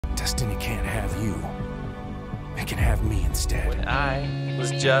angst and it can't have you. It can have me instead. When I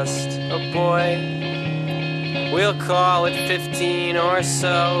was just a boy, we'll call it 15 or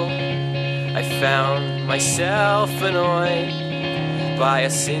so, I found myself annoyed by a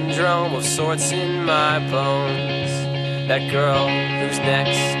syndrome of sorts in my bones. That girl who's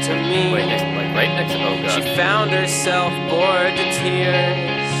next to me, Wait, right next to, oh god. she found herself bored to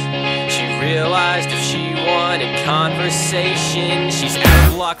tears. She realized if she wanted conversation, she's out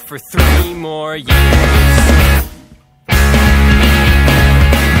of luck for 3 more years.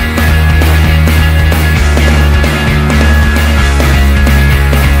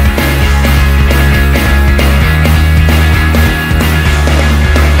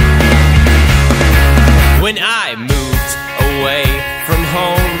 When I moved away from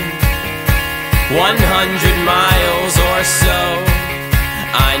home, 100 miles or so,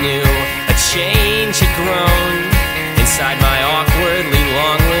 I knew a change had grown inside my awkwardly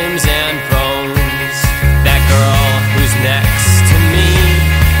long limbs and bones. That girl who's next to me,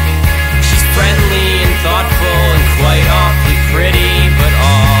 she's friendly and thoughtful and quite awfully pretty, but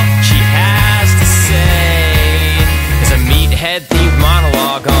all she has to say is a meathead-themed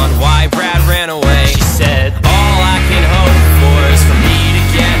monologue on why Brad ran away. She said, all I can hope for is for me to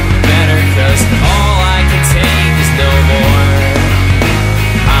get better, 'cause all I can take is no more.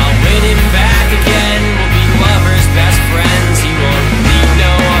 I'll win him back again, we'll be lovers, best friends. He won't need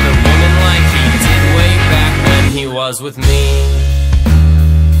no other woman like he did way back when he was with me.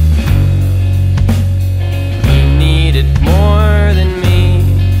 He needed more than me.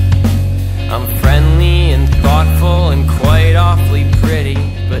 I'm friendly and thoughtful and quite awfully pretty,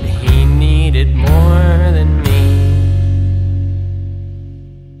 but he needed more than me.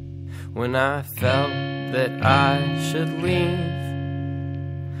 When I felt that I should leave,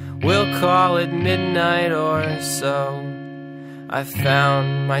 we'll call it midnight or so, I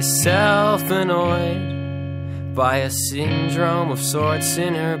found myself annoyed by a syndrome of sorts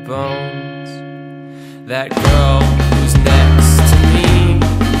in her bones. That girl who's next to me,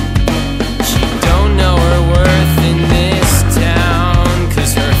 she don't know her worth in this town,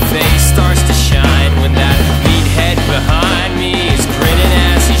 'cause her face starts to shine when that meathead behind me is grinning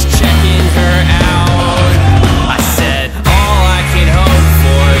as he's checking her out. I said, all I can hope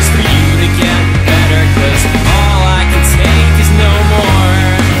for is for you to get better, 'cause all I can take is no more.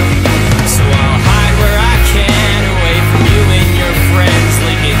 So I'll hide where I can, away from you and your friends,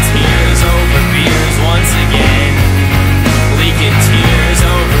 leaking tears over beers once again.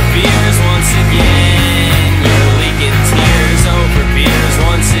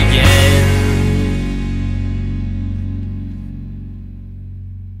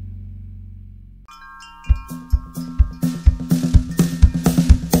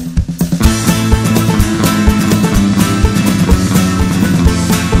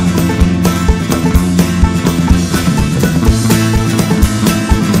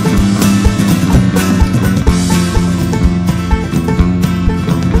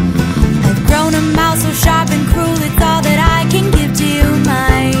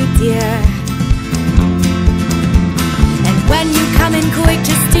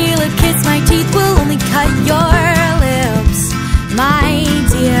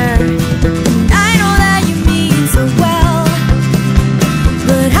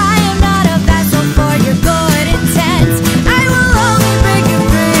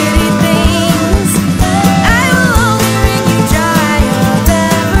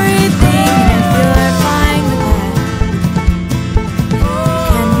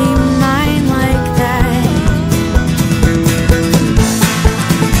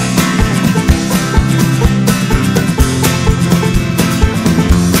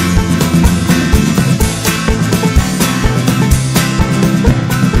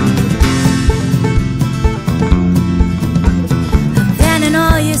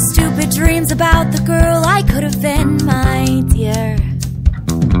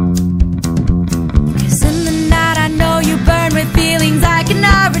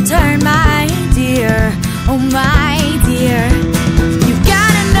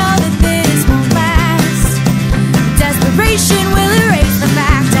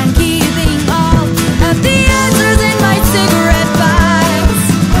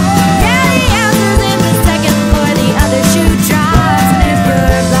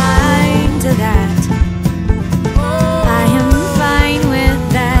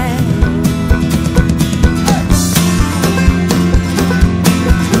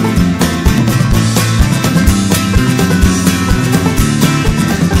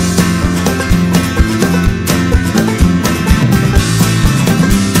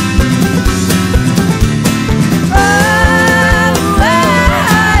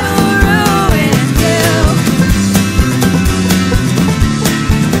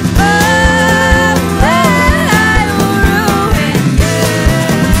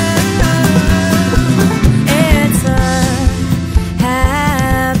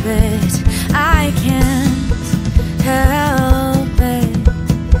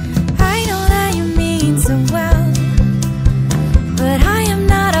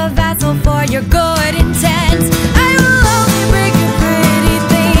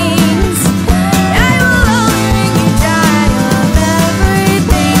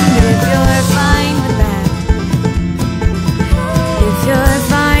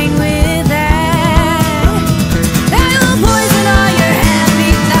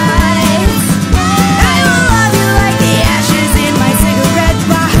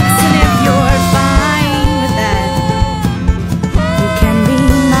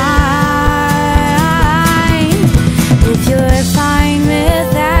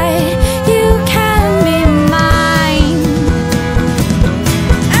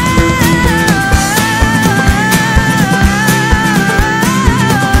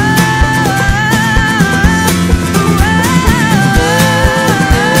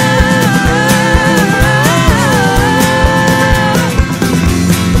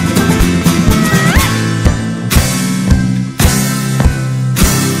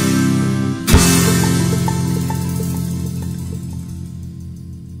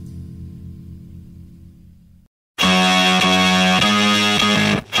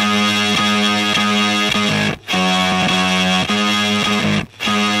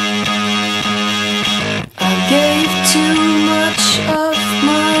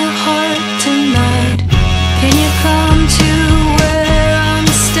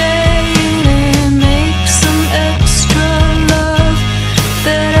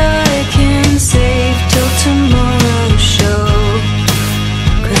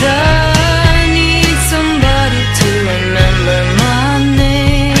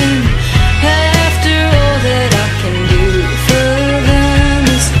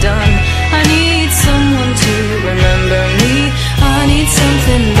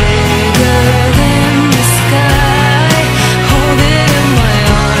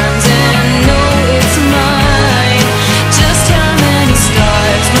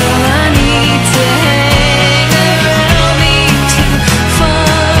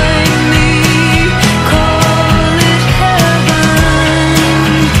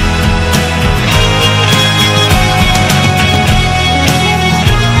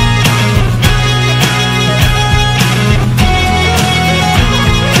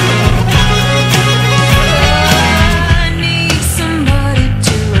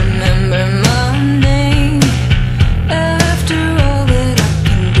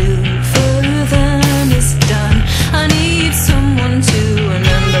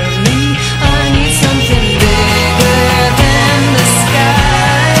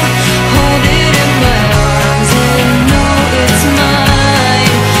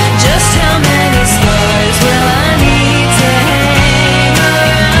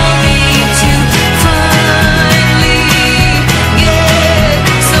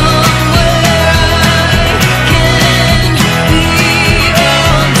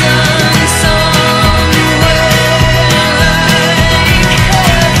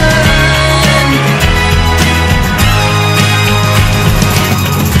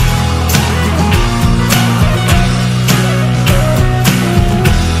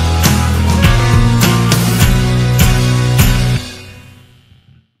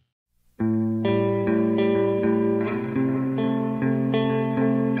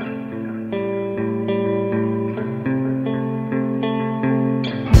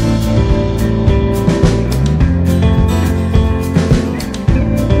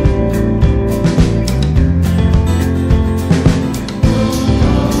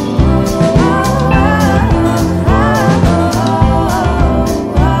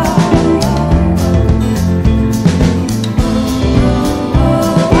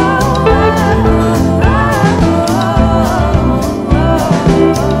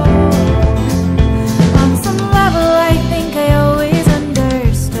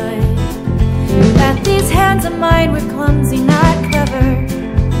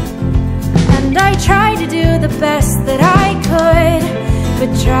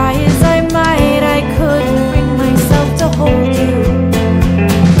 but try as I might, I couldn't bring myself to hold you.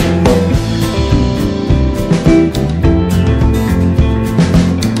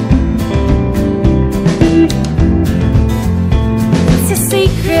 It's a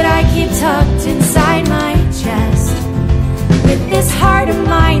secret I keep tucked inside my chest, with this heart of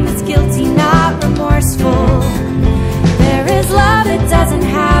mine that's guilty, not remorseful. There is love that doesn't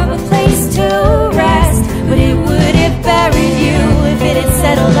have a place to rest, but it would have buried you if it had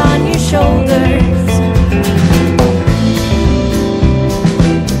settled on your shoulders.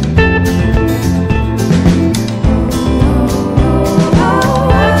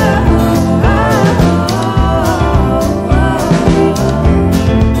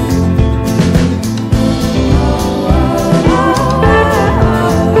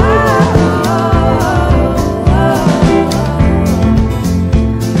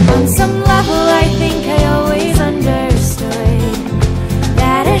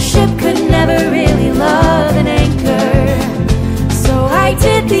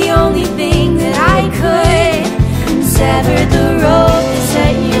 Severed the rope that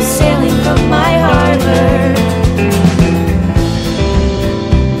set you sailing from my harbor.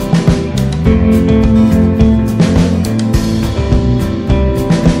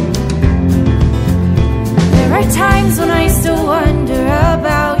 There are times when I still wonder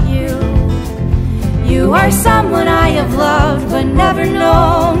about you. You are someone I have loved but never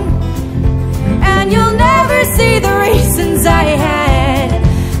known, and you'll never see the reasons I had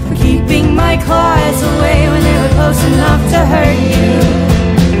for keeping my claws away when they were close enough to hurt you.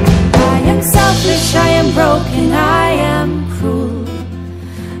 I am selfish, I am broken, I am cruel.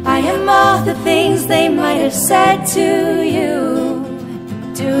 I am all the things they might have said to you.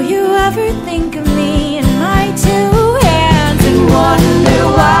 Do you ever think of me in my two hands and wonder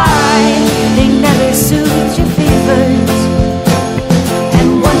why they never soothed your fevers, and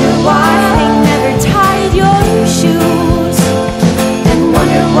wonder why they never tied your shoes, and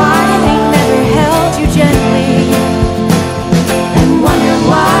wonder why they never held you gently, and wonder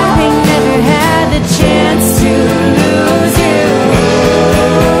why they never had the chance to lose you.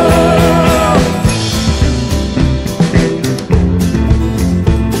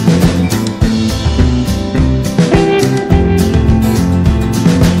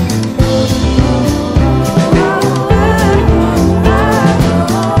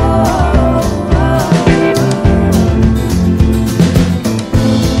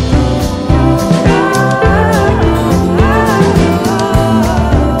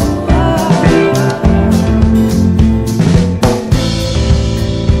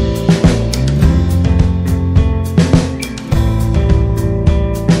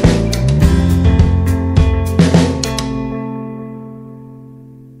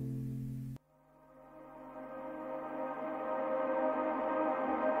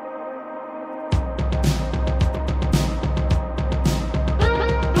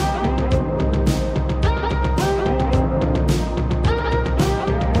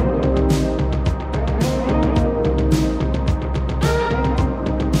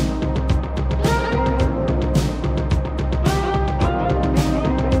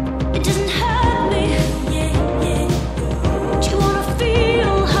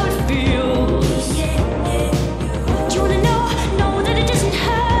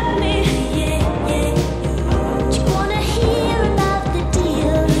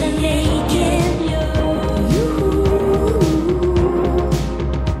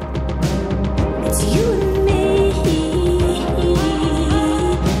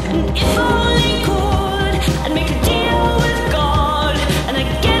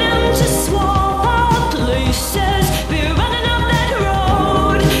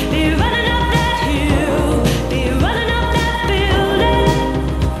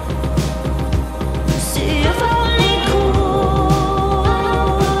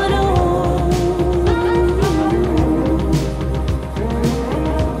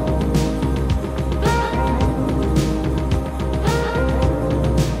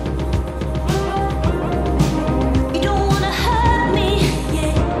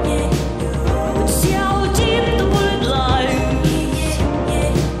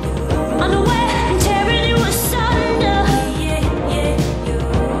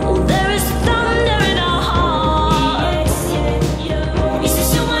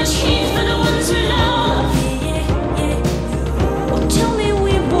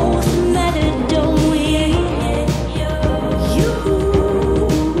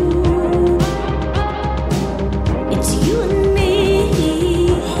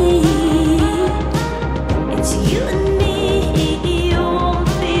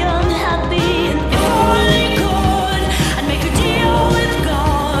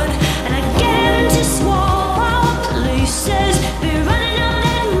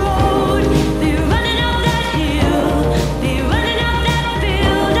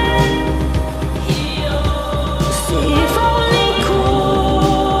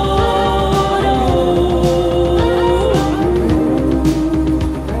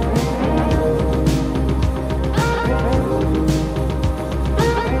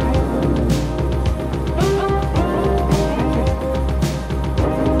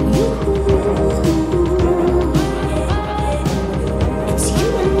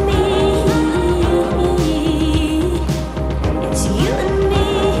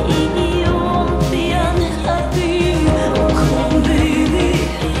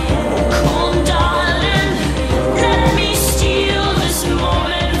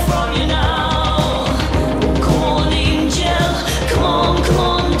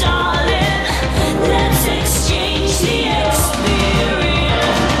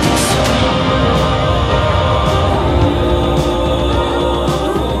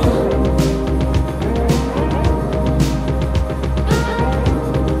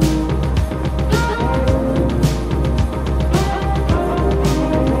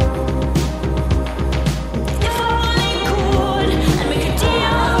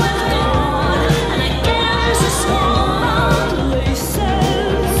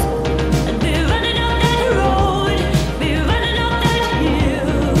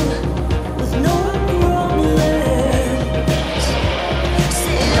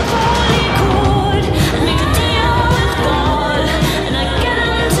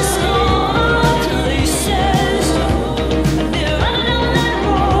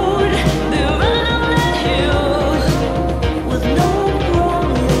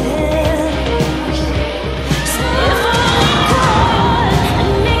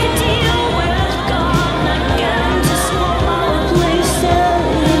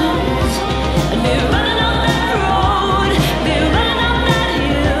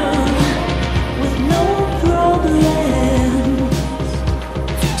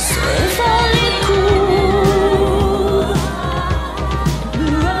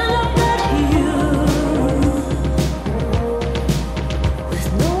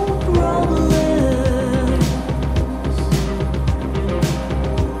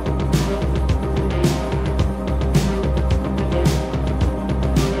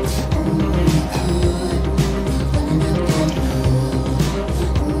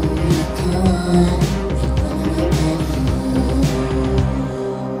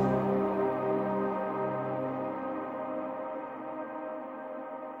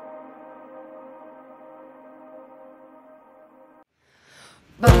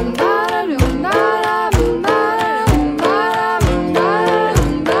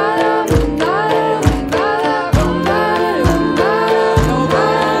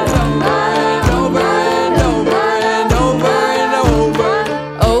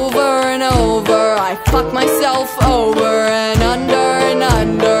 Fuck myself over and under,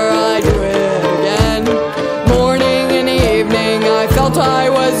 I do it again. Morning and evening, I felt I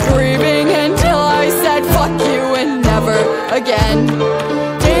was grieving until I said fuck you and never again.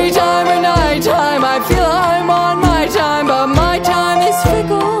 Daytime or nighttime, I feel I'm on my time, but my time is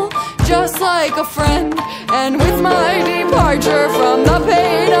fickle, just like a friend. And with my departure from the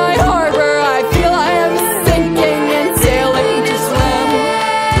pain I harbor, I feel I am sinking and sailing to swim.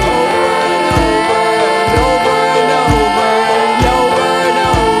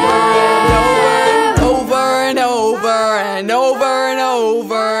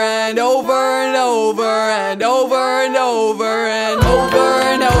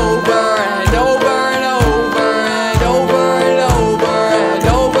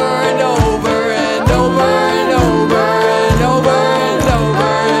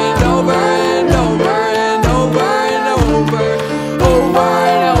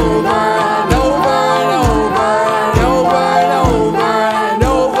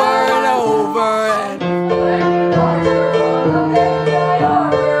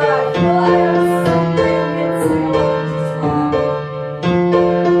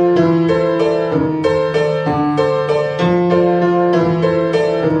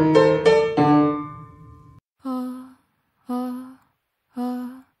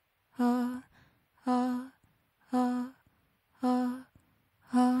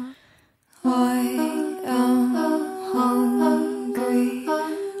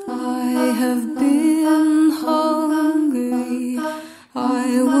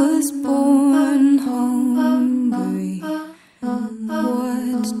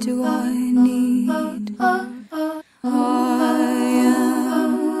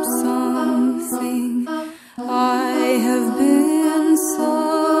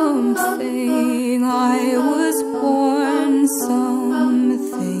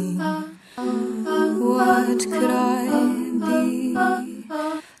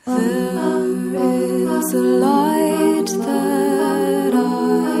 There is a light that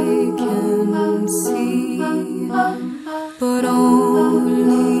I can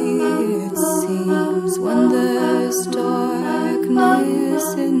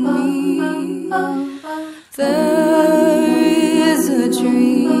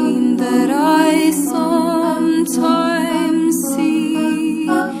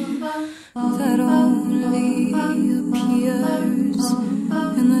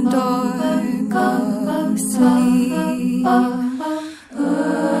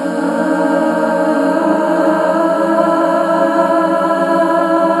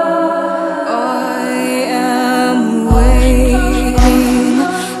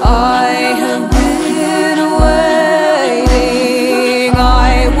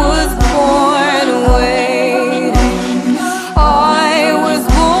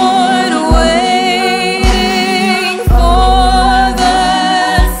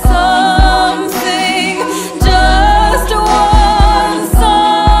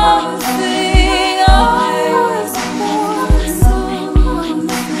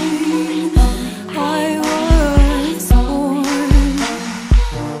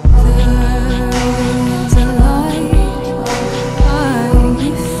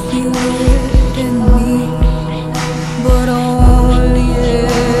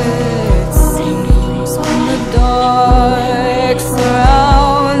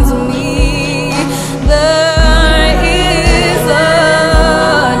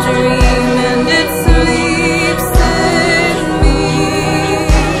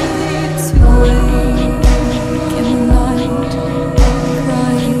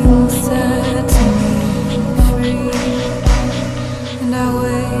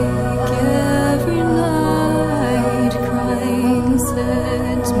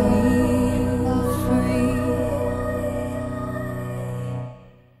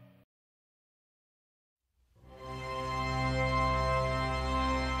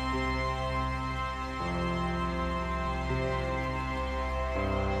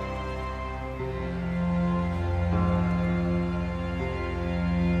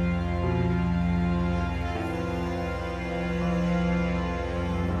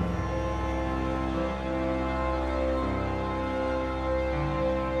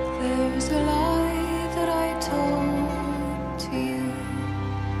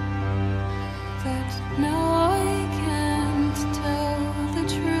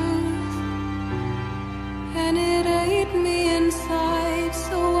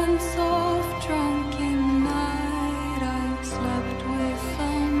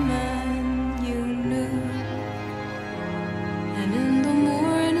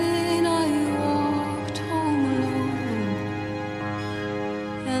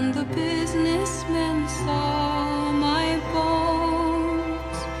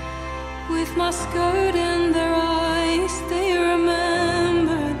with my skirt in their eyes. They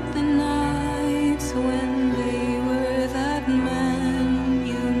remembered the nights when they were that man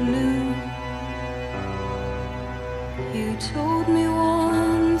you knew. You told me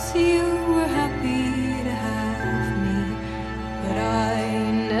once you were happy to have me, but I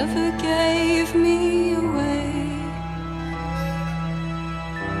never gave me away.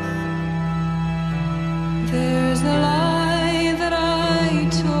 There's a lie that I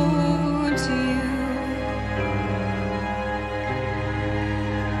told to you.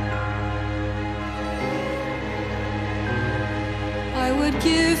 I would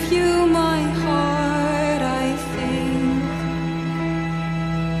give you my heart, I think,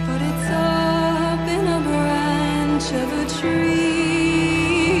 but it's up in a branch of a tree.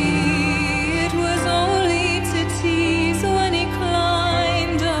 It was only to tease when he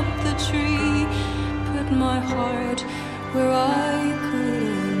climbed up the tree, put my heart where I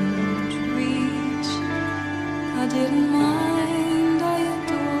couldn't reach. I didn't mind, I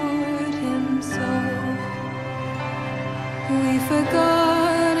adored him so. We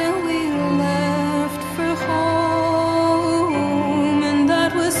forgot and we left for home, and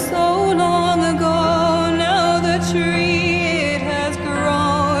that was so long ago. Now the tree, it has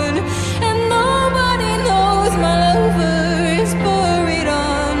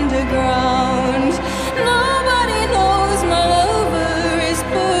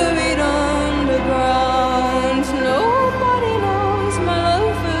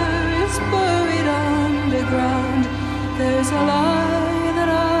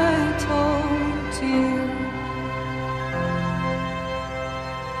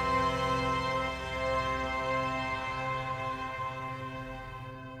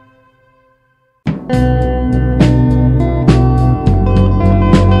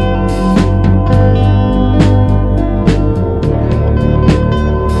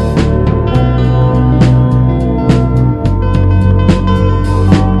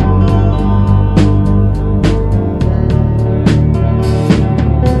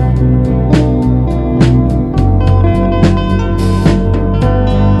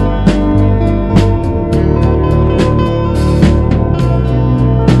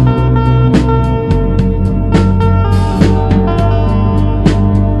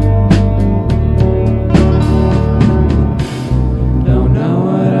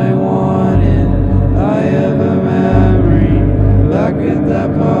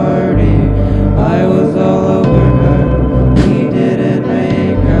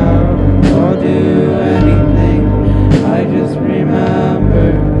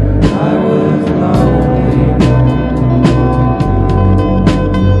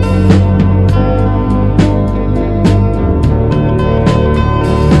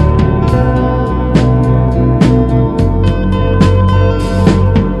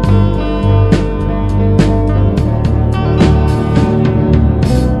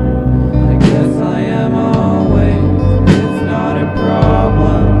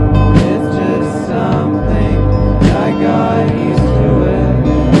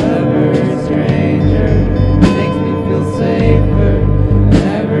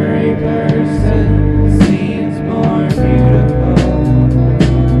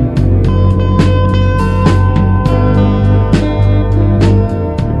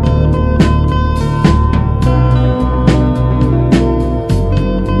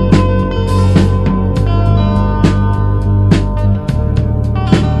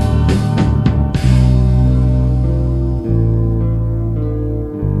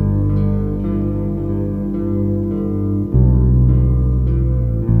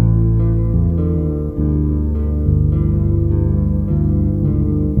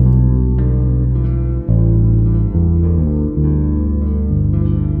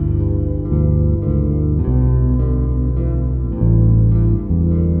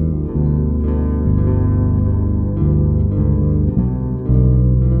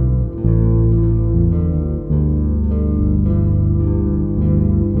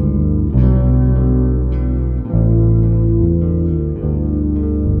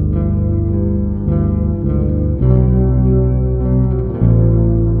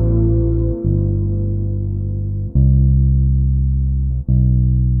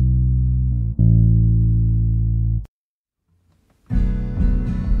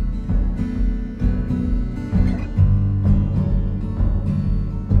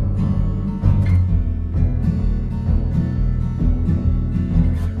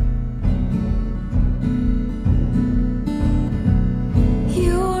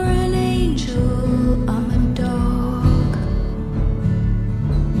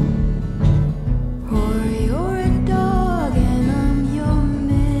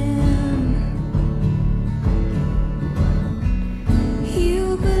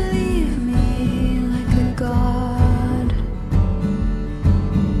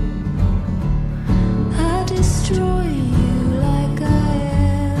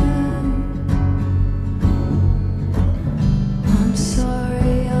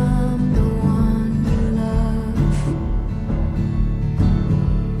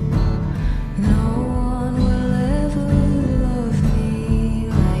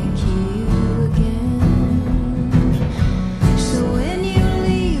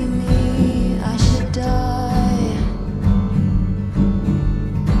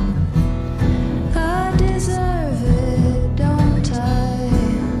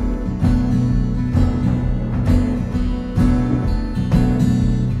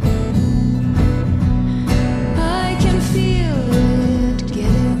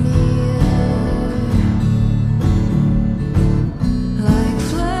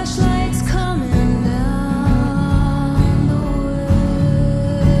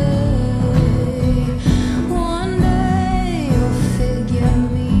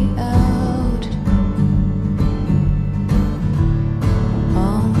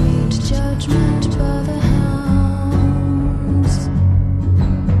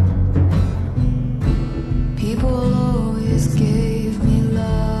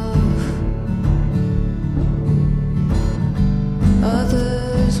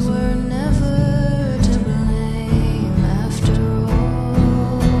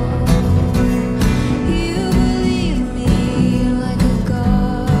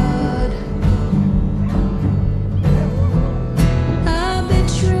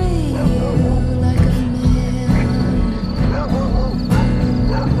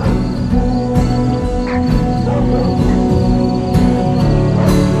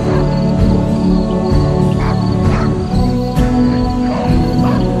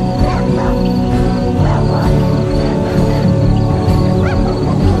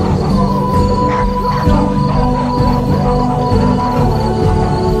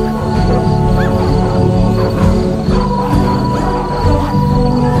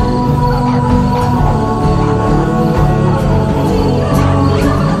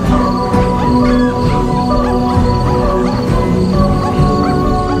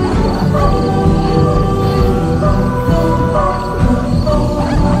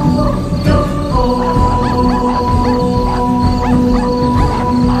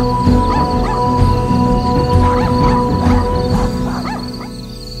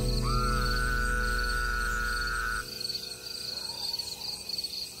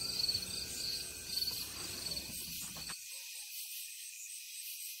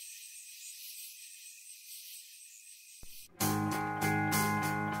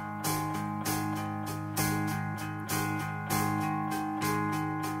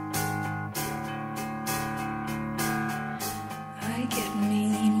I get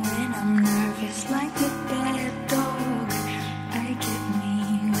mean when I'm nervous like a bad dog. I get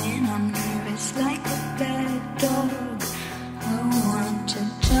mean when I'm nervous like a bad dog. I want to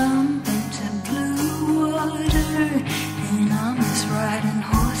jump into blue water, and I miss riding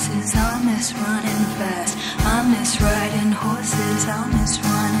horses, I miss running fast. I miss riding horses, I miss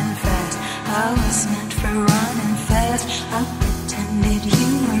running fast. I was meant for running fast. I pretended you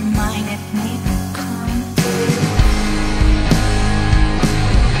reminded me to come through.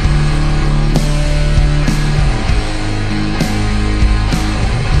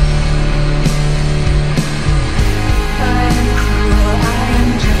 I am cruel, I am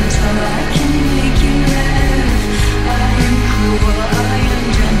gentle, I can make you laugh. I am cruel, I am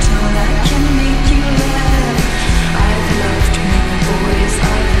gentle, I can make you laugh. I've loved many boys,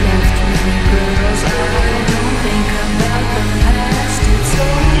 I've loved many girls. I don't think about the past, it's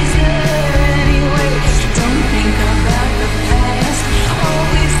always there anyway. Don't think about the past,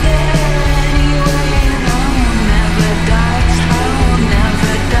 always there anyway. And I will never die, I will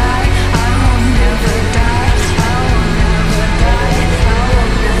never die, I will never die, I will never die, I will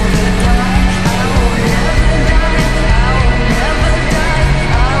never die, I will never die, I will never die,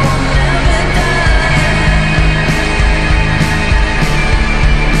 I will never die.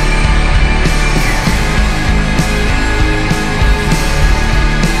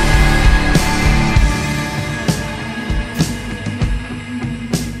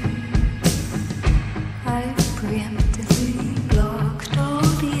 I've preemptively blocked all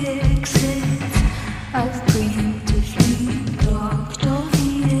the exits. I've preemptively blocked all the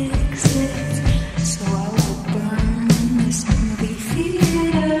exits. So I will burn in this movie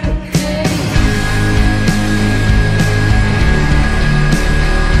theater.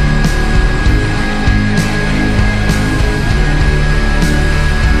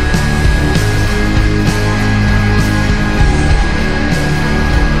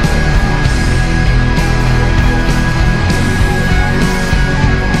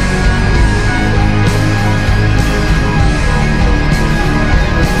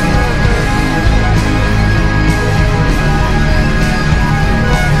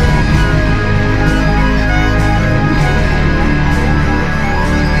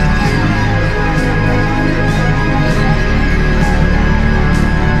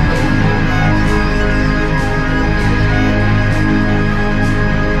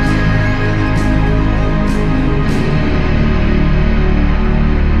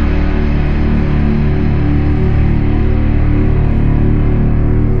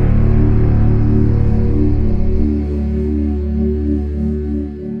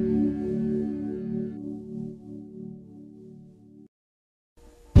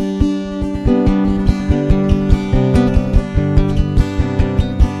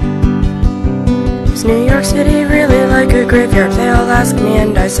 Is New York City really like a graveyard? They all ask me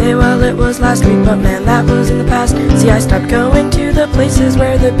and I say, well, it was last week, but man, that was in the past. See, I stopped going to the places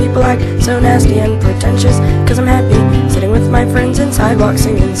where the people act so nasty and pretentious, 'cause I'm happy sitting with my friends in sidewalks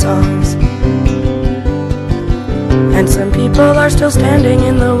singing songs. And some people are still standing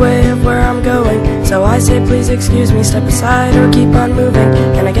in the way of where I'm going, so I say, please excuse me, step aside or keep on moving.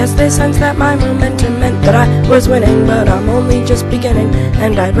 And I guess they sense that my momentum meant that I was winning, but I'm only just beginning,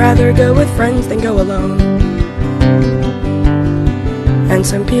 and I'd rather go with friends than go alone. And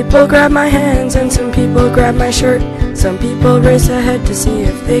some people grab my hands and some people grab my shirt. Some people race ahead to see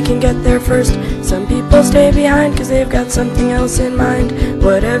if they can get there first. Some people stay behind 'cause they've got something else in mind.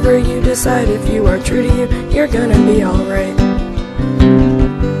 Whatever you decide, if you are true to you, you're gonna be alright.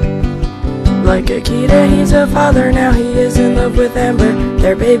 Like Akita, he's a father, now he is in love with Amber.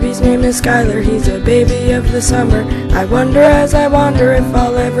 Their baby's name is Skylar, he's a baby of the summer. I wonder as I wander if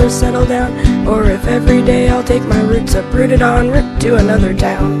I'll ever settle down, or if every day I'll take my roots uprooted en route to another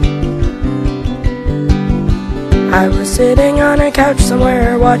town. I was sitting on a couch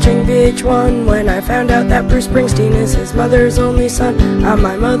somewhere watching VH1 when I found out that Bruce Springsteen is his mother's only son. I'm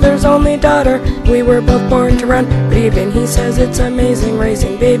my mother's only daughter, we were both born to run, but even he says it's amazing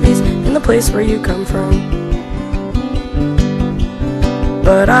raising babies in the place where you come from.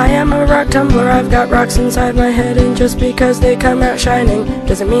 But I am a rock tumbler, I've got rocks inside my head, and just because they come out shining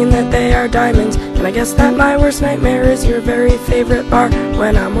doesn't mean that they are diamonds. And I guess that my worst nightmare is your very favorite bar.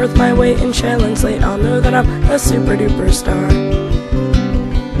 When I'm worth my weight in shell and slate, I'll know that I'm a super duper star.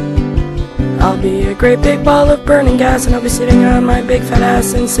 I'll be a great big ball of burning gas, and I'll be sitting on my big fat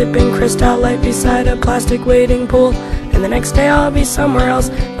ass and sipping Cristal Light beside a plastic wading pool. And the next day I'll be somewhere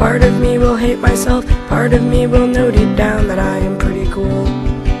else. Part of me will hate myself, part of me will know deep down that I am pretty cool.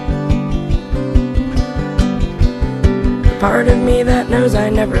 The part of me that knows I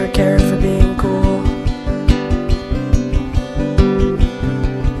never cared for being cool.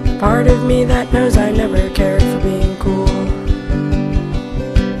 of me that knows I never cared for being cool.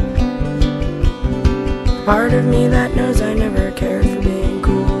 Part of me that knows I never cared for being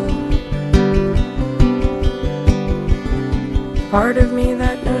cool. Part of me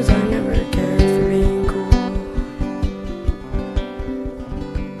that knows I never cared for being cool.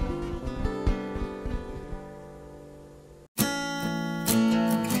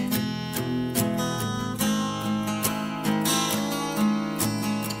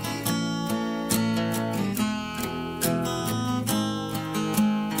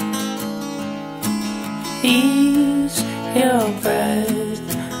 Ease your breath,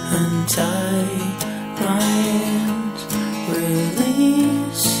 untie my hands,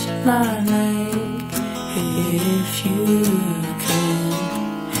 release my neck if you can.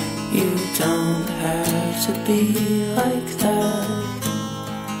 You don't have to be like that.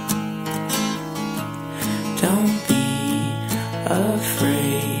 Don't be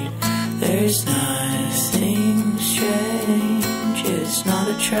afraid, there's nothing strange, it's not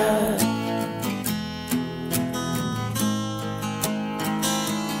a trap.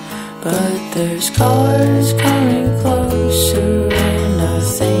 But there's cars coming closer, and I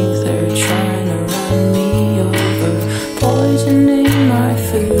think they're trying to run me over, poisoning my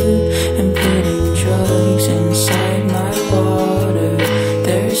food and putting drugs inside my water.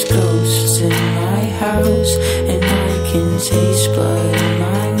 There's ghosts in my house, and I can taste blood in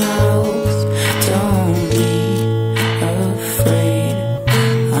my mouth. Don't be afraid,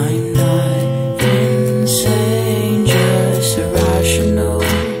 I'm not insane, just irrational.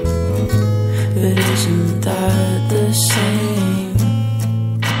 But isn't that the same?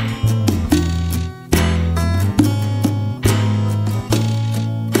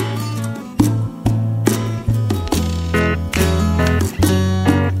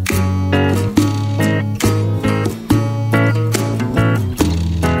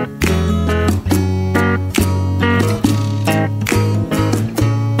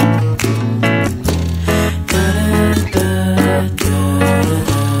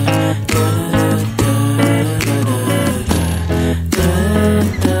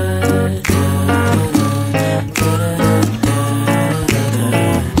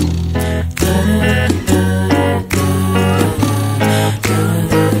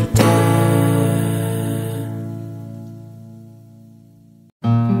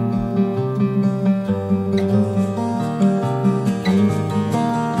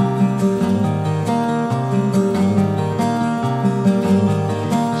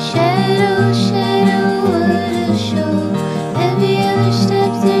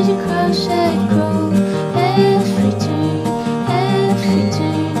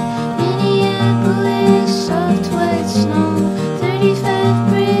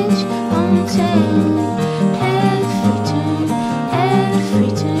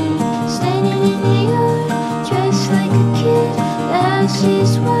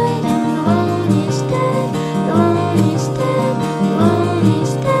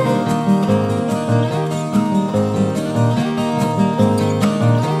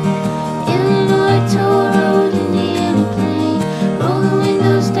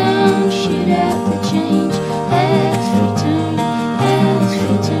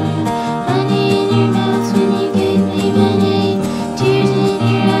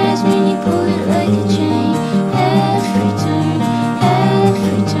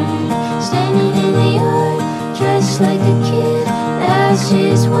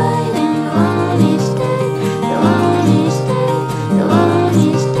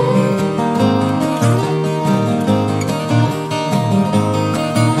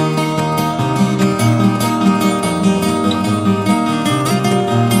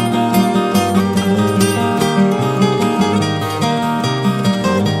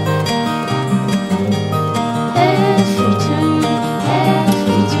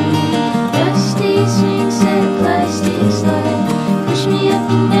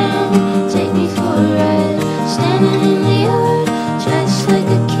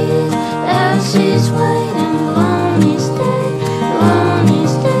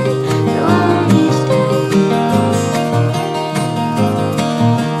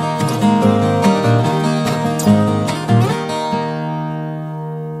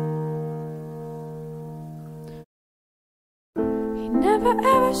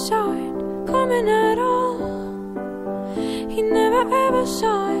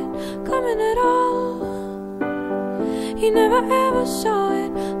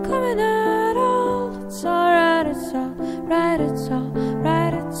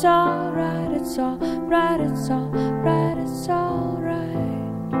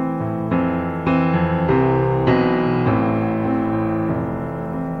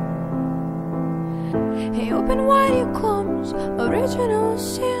 original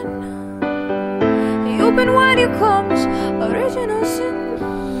sin. Hey, open wide here comes original sin.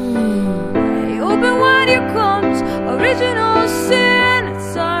 Hey, open wide here comes original sin.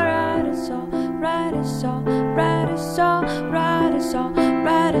 It's alright, it's alright, it's alright, it's alright, it's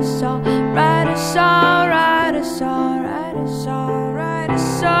alright, it's alright, it's alright, it's alright, it's alright,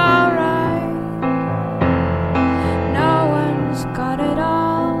 it's alright. No one's got it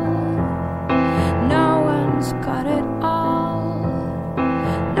all. No one's got it all.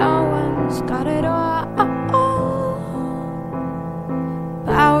 No one's got it all.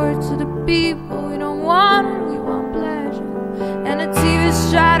 Power to the people, we don't want it, we want pleasure. And the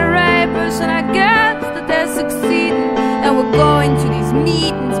TV's try to rape us, and I guess that they're succeeding. And we're going to these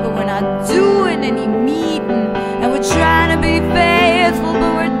meetings, but we're not doing any meeting. And we're trying to be faithful,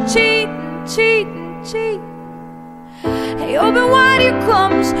 but we're cheating, cheating, cheating. Hey, open wide here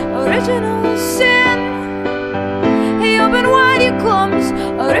comes original sin. Hey, open wide here comes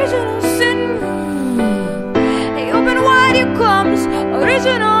original sin. Hey, open wide here comes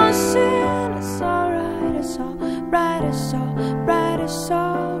original sin. It's alright, it's alright, it's alright, it's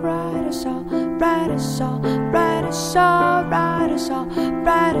alright, it's alright, it's alright, it's alright, it's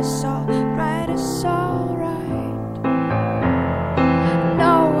alright, it's alright, it's alright.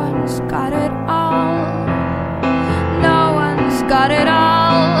 No one's got it all. No one's got it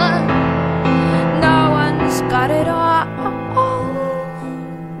all. No one's got it all.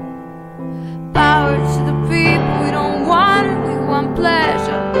 Power to the people, we don't want it, we want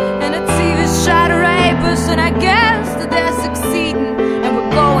pleasure. And the TV's try to rape us, and I guess that they're succeeding. And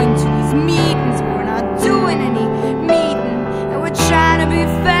we're going to these meetings, but we're not doing any meeting. And we're trying to be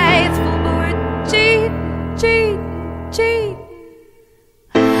faithful, but we're cheating, cheating, cheating.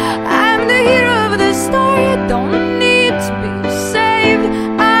 I'm the hero of the story, I don't